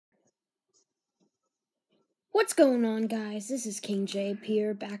What's going on, guys? This is King Jape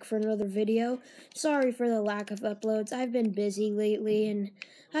here, back for another video. Sorry for the lack of uploads. I've been busy lately, and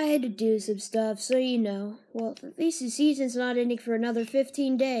I had to do some stuff, so well, at least the season's not ending for another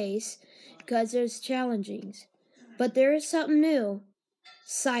 15 days, because there's challengings. But there is something new.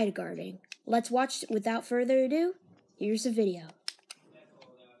 Sidegrading. Let's watch it without further ado. Here's the video.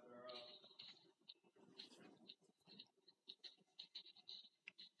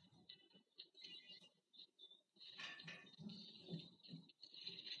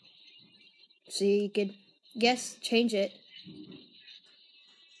 See, you could change it.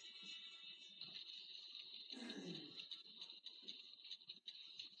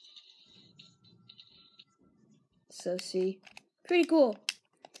 So see, pretty cool.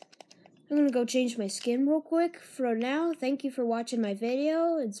 I'm gonna go change my skin real quick. For now, thank you for watching my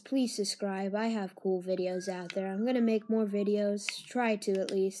video, and please subscribe. I have cool videos out there. I'm gonna make more videos, try to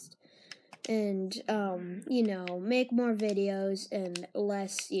at least, and, make more videos and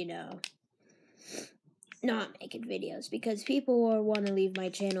less, not making videos, because people will want to leave my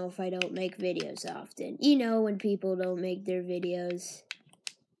channel if I don't make videos often. You know, when people don't make their videos,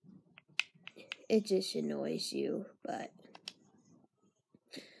 it just annoys you, but...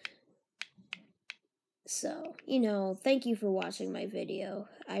 So, thank you for watching my video.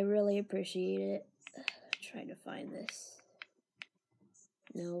 I really appreciate it. Trying to find this.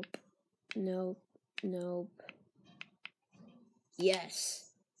 Nope. Yes.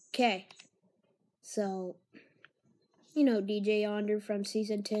 Okay. So, DJ Yonder from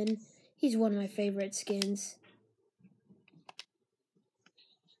Season 10. He's one of my favorite skins.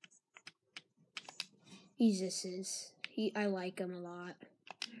 I like him a lot.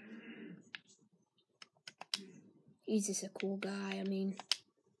 He's just a cool guy. I mean,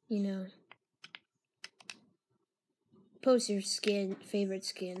 post your favorite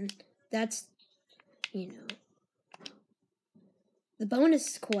skin. That's, the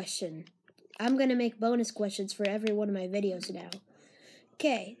bonus question. I'm gonna make bonus questions for every one of my videos now.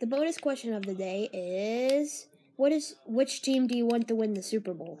 Okay, the bonus question of the day is, which team do you want to win the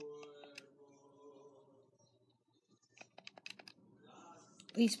Super Bowl?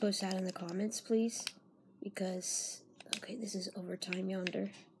 Please post that in the comments, please. Because, okay, this is overtime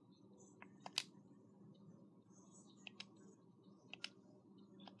yonder.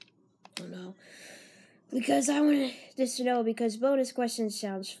 Oh no. Because I want this to know, because bonus questions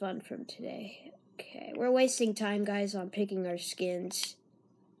sounds fun from today. Okay, we're wasting time, guys, on picking our skins.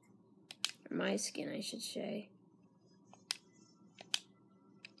 My skin, I should say.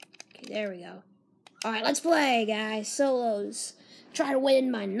 Okay, there we go. Alright, let's play, guys. Solos. Try to win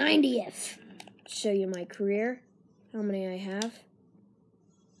my 90th. Show you my career. How many I have.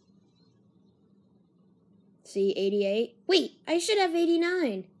 See, 88. Wait, I should have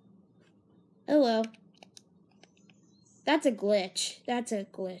 89. Oh well. That's a glitch.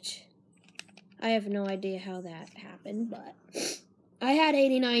 I have no idea how that happened, but I had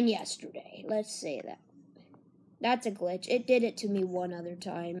 89 yesterday. Let's say that. That's a glitch. It did it to me one other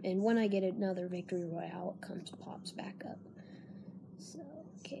time, and when I get another victory royale, it pops back up. So,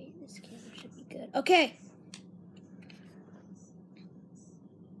 okay, this camera should be good. Okay.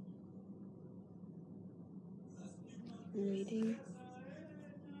 Waiting.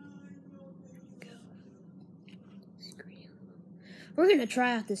 Go. Screen. We're gonna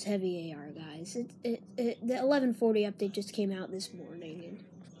try out this heavy AR, guys. The 1140 update just came out this morning, and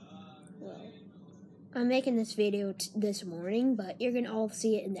well, I'm making this video this morning, but you're gonna all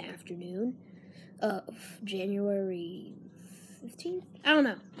see it in the afternoon of January 15th. I don't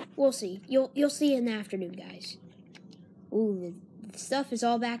know. We'll see. You'll see it in the afternoon, guys. Ooh, the stuff is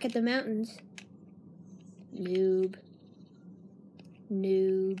all back at the mountains. Noob.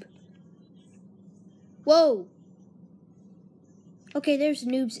 Whoa! Okay, there's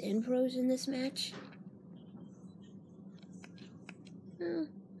noobs and pros in this match. I don't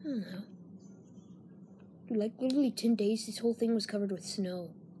know. Like, literally 10 days, this whole thing was covered with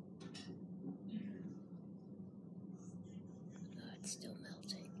snow. Oh, it's still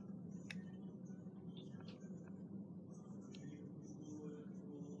melting.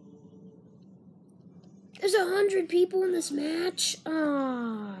 There's 100 people in this match?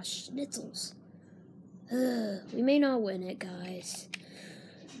 Ah, schnitzels. We may not win it, guys.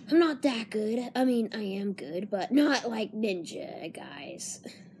 I'm not that good. I mean, I am good, but not like Ninja, guys.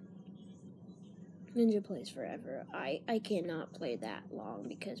 Ninja plays forever. I cannot play that long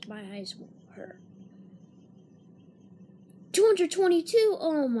because my eyes will hurt. 222?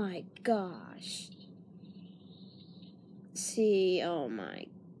 Oh my gosh. See, oh my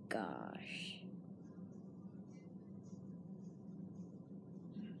gosh.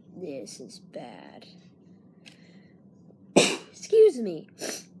 This is bad. Excuse me.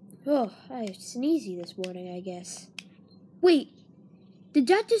 Oh, I sneezy this morning, I guess. Wait, did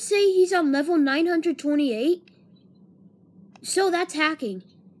that just say he's on level 928? So that's hacking.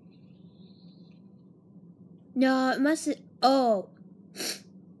 No, it must. Oh,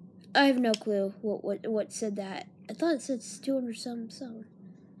 I have no clue what said that. I thought it said 200 something.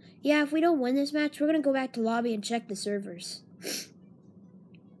 Yeah, if we don't win this match, we're gonna go back to lobby and check the servers.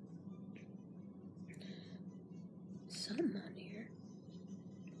 Something on here.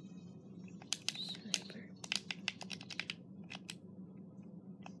 Sniper.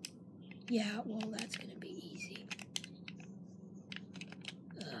 Yeah, well, that's gonna be easy.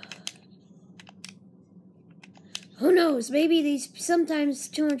 Who knows? Maybe these sometimes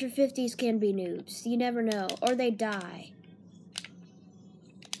 250s can be noobs. You never know, or they die.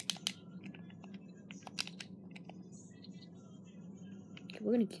 Okay,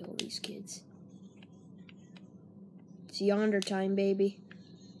 we're gonna kill these kids. It's yonder time, baby.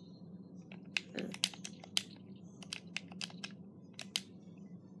 Oh.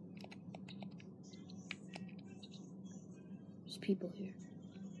 There's people here.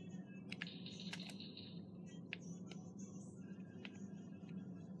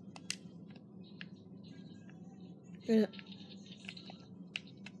 Yeah.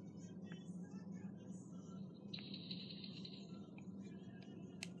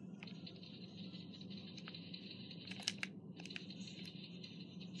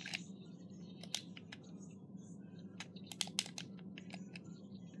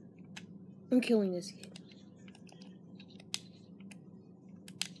 I'm killing this kid.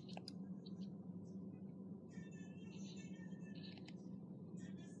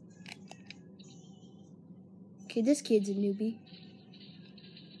 Okay, this kid's a newbie.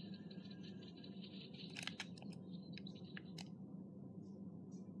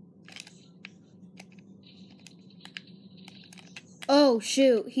 Oh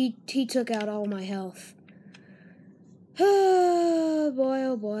shoot, he took out all my health. Oh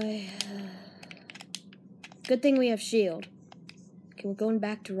boy. Good thing we have shield. Okay, we're going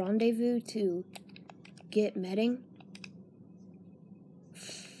back to rendezvous to get medding.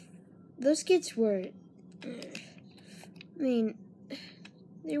 Those kids were, I mean,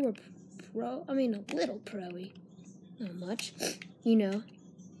 they were a little pro-y. Not much, you know.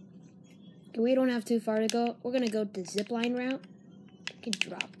 We don't have too far to go. We're gonna go the zipline route. We can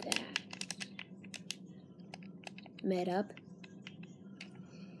drop that. Med up.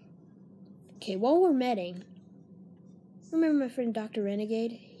 Okay, while we're medding, remember my friend Dr.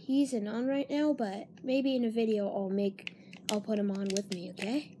 Renegade? He's in on right now, but maybe in a video I'll put him on with me,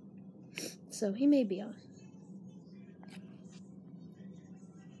 okay? So he may be on.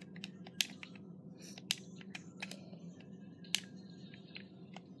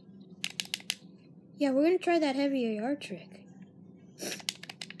 Yeah, we're gonna try that heavy AR trick.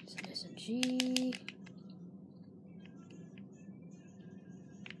 It's an SMG.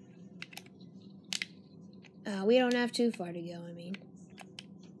 We don't have too far to go, I mean.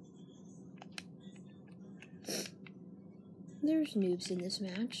 There's noobs in this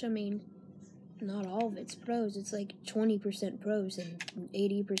match. I mean, not all of it's pros. It's like 20% pros and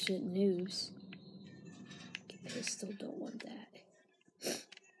 80% noobs. Pistol, don't want that.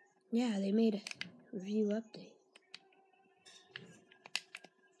 Yeah, they made a review update.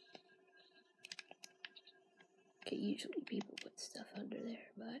 Okay, usually people put stuff under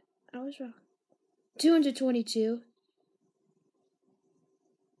there, but I was wrong. 222.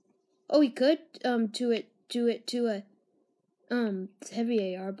 Oh, we could do it to a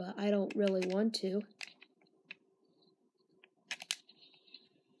heavy AR, but I don't really want to.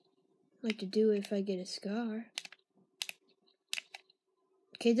 I'd like to do it if I get a scar.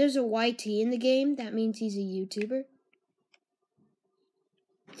 Okay, there's a YT in the game. That means he's a YouTuber.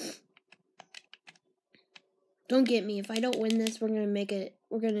 Don't get me. If I don't win this, we're gonna make it.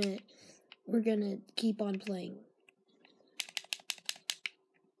 We're gonna keep on playing.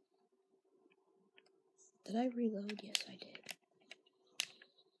 Did I reload? Yes, I did.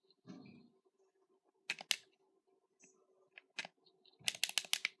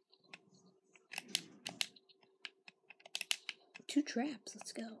 Two traps.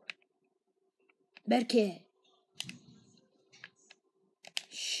 Let's go. Medkit.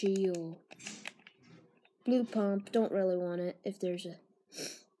 Shield. Blue pump. Don't really want it. If there's a...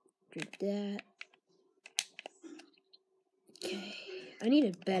 Drink that. Okay. I need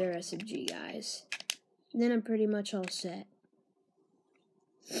a better SMG, guys. And then I'm pretty much all set.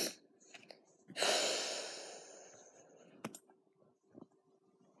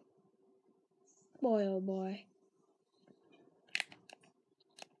 Boy, oh boy.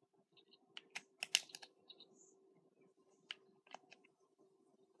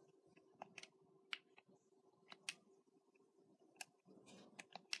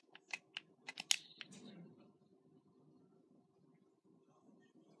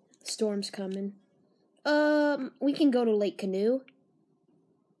 storm's coming. We can go to Lake Canoe.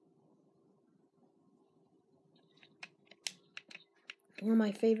 One of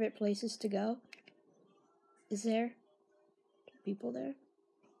my favorite places to go. Is there people there?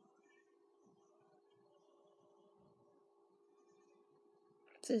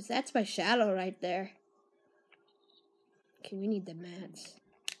 Says that's my shadow right there. Okay, we need the mats.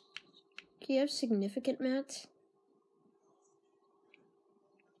 Can you have significant mats?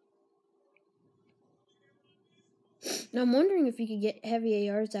 Now I'm wondering if you could get heavy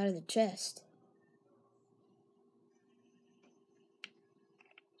ARs out of the chest.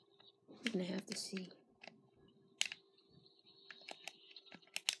 I'm gonna have to see.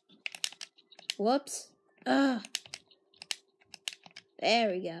 Whoops. Ugh.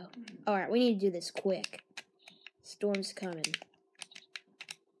 There we go. Alright, we need to do this quick. Storm's coming.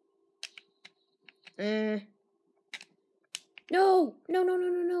 No! No, no, no,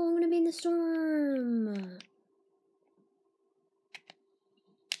 no, no. I'm gonna be in the storm.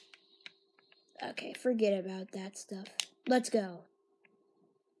 Okay, forget about that stuff. Let's go.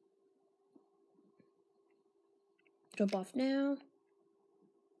 Jump off now.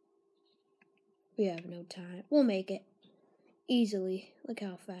 We have no time. We'll make it. Easily. Look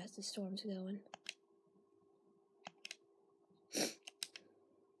how fast the storm's going.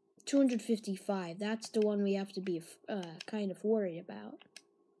 255. That's the one we have to be kind of worried about.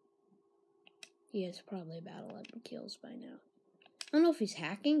 He has probably about 11 kills by now. I don't know if he's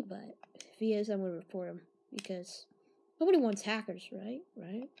hacking, but if he is, I'm going to report him. Because nobody wants hackers, right?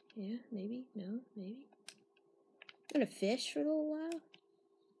 Right? Yeah, maybe? No? Maybe? I'm going to fish for a little while.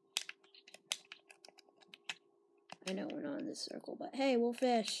 I know we're not in this circle, but hey, we'll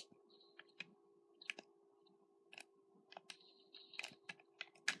fish.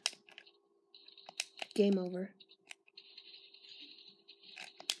 Game over.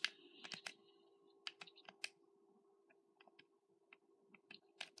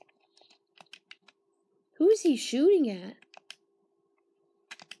 Who's he shooting at?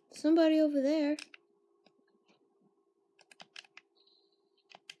 Somebody over there.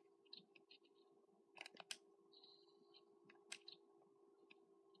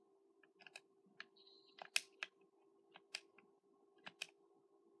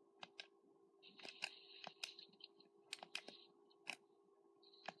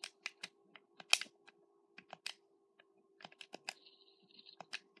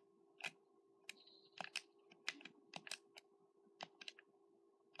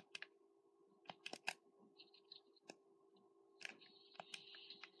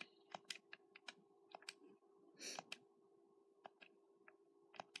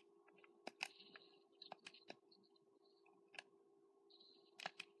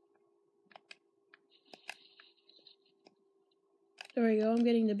 There we go, I'm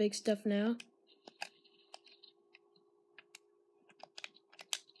getting the big stuff now.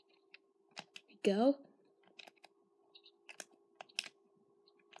 Go.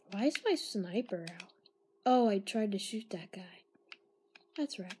 Why is my sniper out? Oh, I tried to shoot that guy.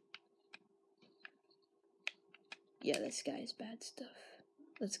 That's right. Yeah, this guy's bad stuff.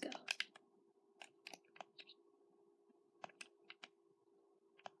 Let's go.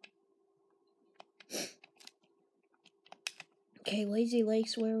 Okay, Lazy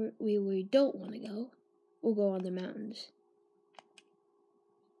Lake's where we don't want to go. We'll go on the mountains.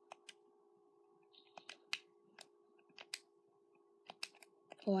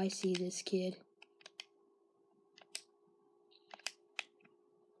 Oh, I see this kid.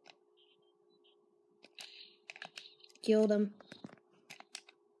 Killed him.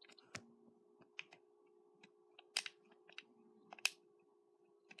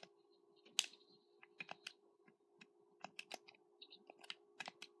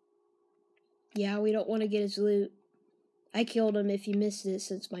 Yeah, we don't want to get his loot. I killed him if you missed it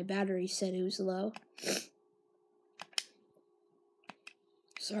since my battery said it was low.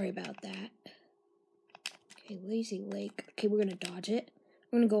 Sorry about that. Okay, Lazy Lake. Okay, we're gonna dodge it.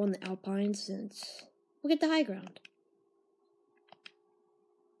 We're gonna go on the Alpines since we'll get the high ground.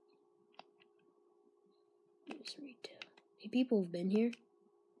 Hey, people have been here.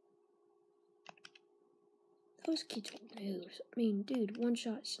 Those kids will lose. I mean, dude,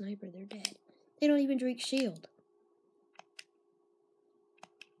 one-shot sniper, they're dead. They don't even drink shield.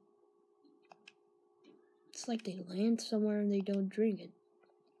 It's like they land somewhere and they don't drink it.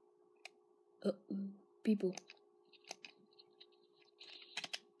 Uh-oh, people.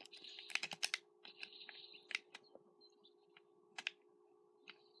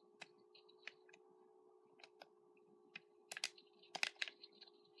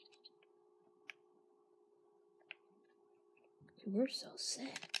 We're so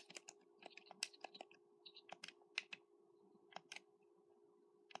sad.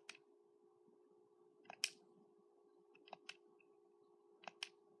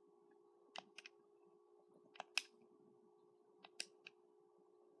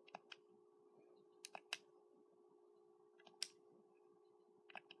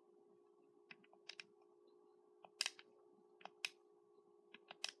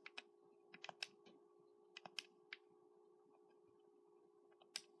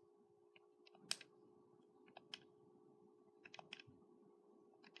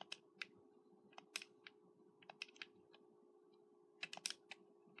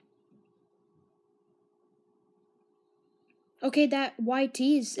 Okay, that YT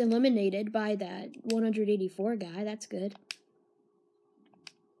is eliminated by that 184 guy. That's good.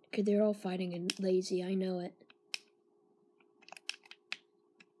 Okay, they're all fighting and lazy. I know it.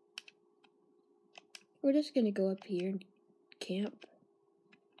 We're just gonna go up here and camp.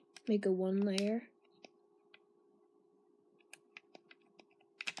 Make a 1 layer.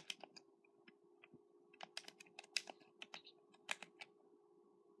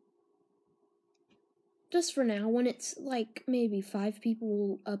 Just for now, when it's like maybe 5 people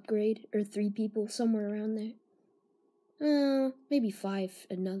will upgrade, or 3 people, somewhere around there. Maybe 5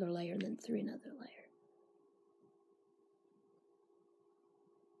 another layer, and then 3 another layer.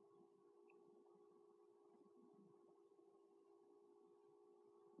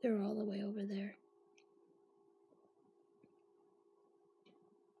 They're all the way over there.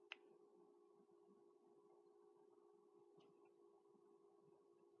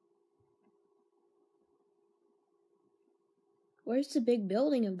 Where's the big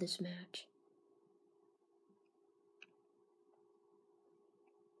building of this match?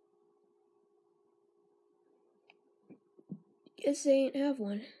 Guess they ain't have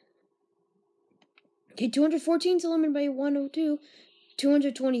one. Okay, 214's eliminated by 102.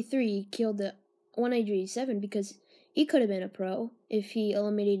 223 killed the 187 because he could have been a pro if he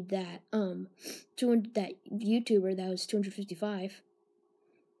eliminated that that YouTuber that was 255.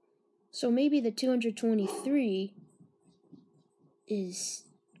 So maybe the 223 is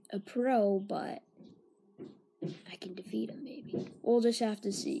a pro, but I can defeat him maybe. We'll just have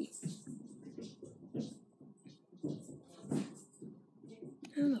to see.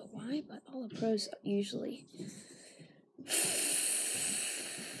 I don't know why, but all the pros usually...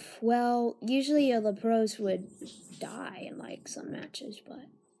 Well, usually the pros would die in like some matches, but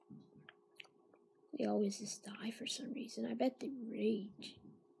they always just die for some reason. I bet they rage.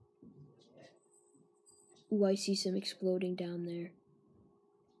 Ooh, I see some exploding down there.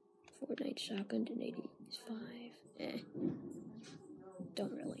 Fortnite shotgun to 85.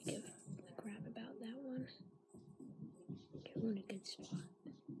 Don't really give a crap about that one. Okay, we're in a good spot.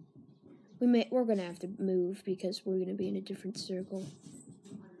 We're gonna have to move because we're gonna be in a different circle.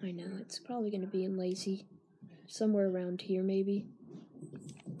 I know, it's probably gonna be in Lazy. Somewhere around here, maybe.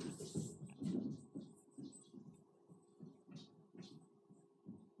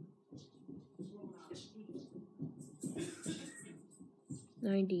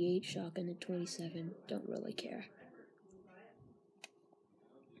 .98 shotgun to 27. Don't really care.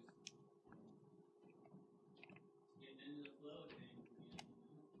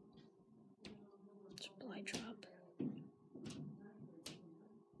 Supply drop.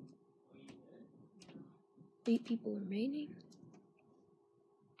 8 people remaining.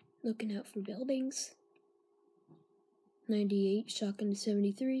 Looking out for buildings. 98 shotgun to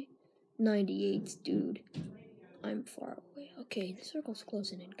 73. 98, dude. I'm far away. Okay, the circle's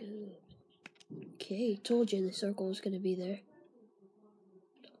closing in good. Okay, told you the circle was gonna be there.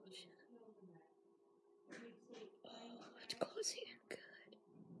 Told you. Oh, it's closing in good.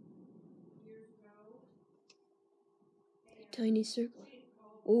 Tiny circle.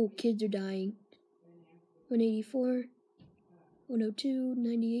 Oh, kids are dying. 184. 102.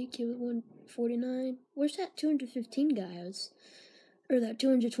 98. Kill 149. Where's that 215 guy or that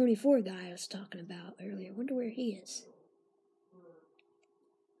 224 guy I was talking about earlier? I wonder where he is.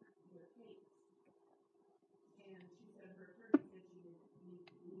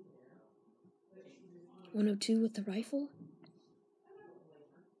 .102 with the rifle.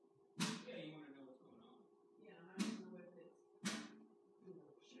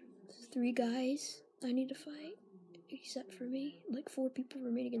 3 guys I need to fight, except for me. Like 4 people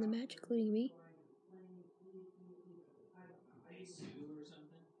remaining in the match, including me.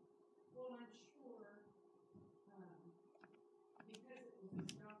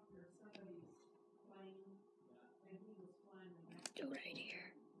 Go right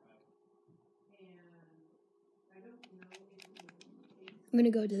here. I'm gonna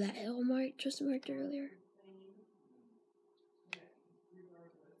go to that L mark just marked earlier.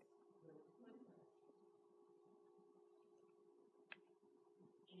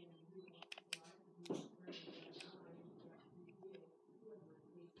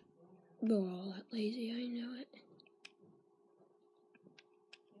 We're all that lazy, I know it.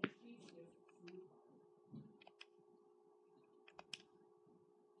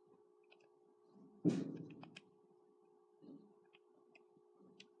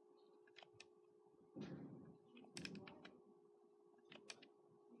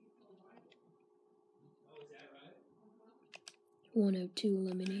 Oh, 102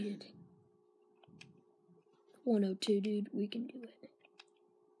 eliminated. 102, dude, we can do it.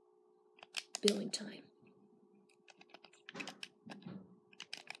 Billing time.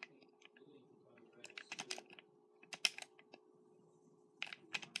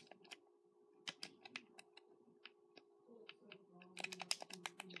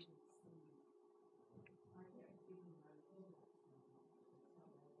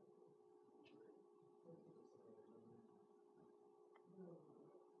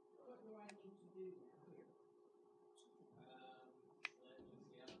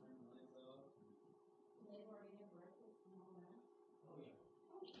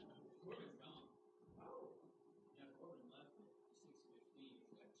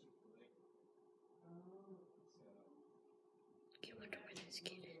 this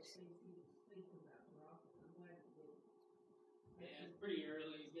kid is. Yeah, it's pretty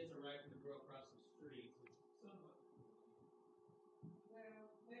early. He gets a ride from the girl across the street. Somewhat.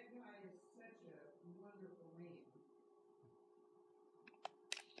 Well, that guy is such a wonderful man.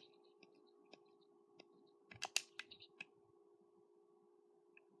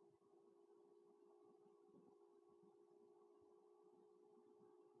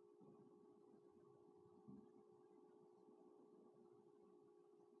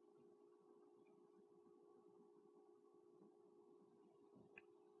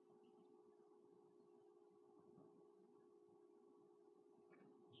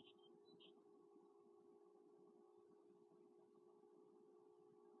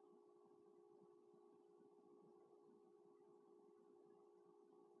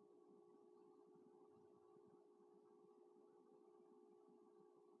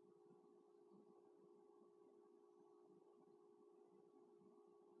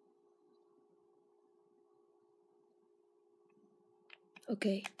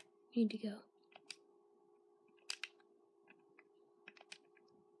 Okay, need to go.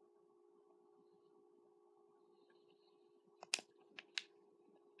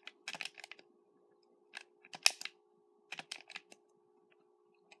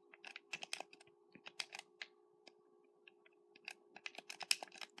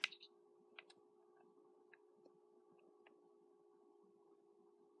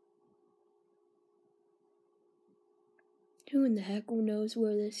 Who in the heck knows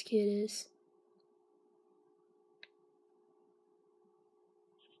where this kid is?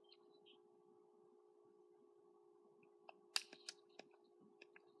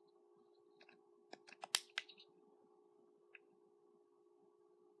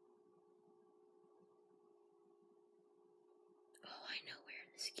 Oh, I know where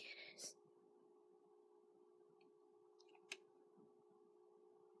this kid is.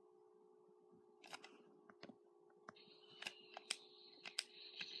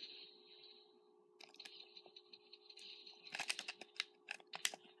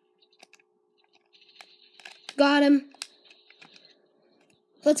 Got him.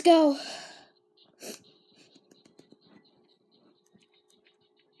 Let's go.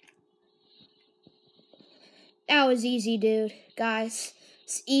 That was easy, dude. Guys,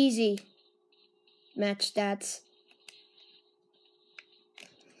 it's easy. Match stats.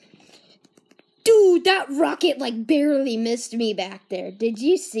 Dude, that rocket like barely missed me back there. Did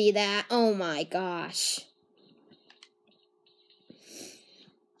you see that? Oh my gosh.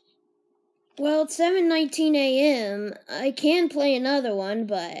 Well, it's 7:19 a.m. I can play another one,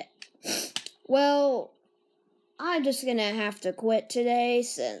 but well, I'm just gonna have to quit today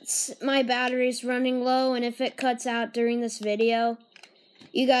since my battery's running low, and if it cuts out during this video,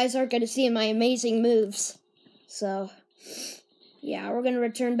 you guys aren't gonna see my amazing moves. So, yeah, we're gonna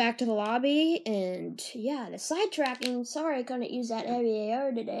return back to the lobby, and yeah, the sidetracking, sorry I couldn't use that heavy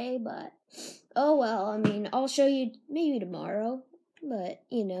AR today, but oh well, I mean, I'll show you maybe tomorrow, but,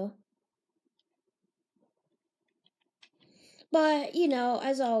 you know. But, you know,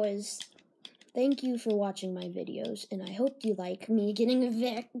 as always, thank you for watching my videos, and I hope you like me getting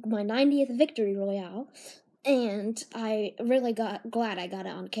my 90th victory royale. And I really glad I got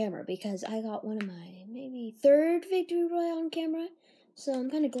it on camera because I got one of my maybe third victory royale on camera. So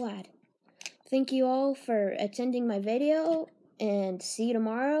I'm kind of glad. Thank you all for attending my video, and see you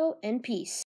tomorrow, and peace.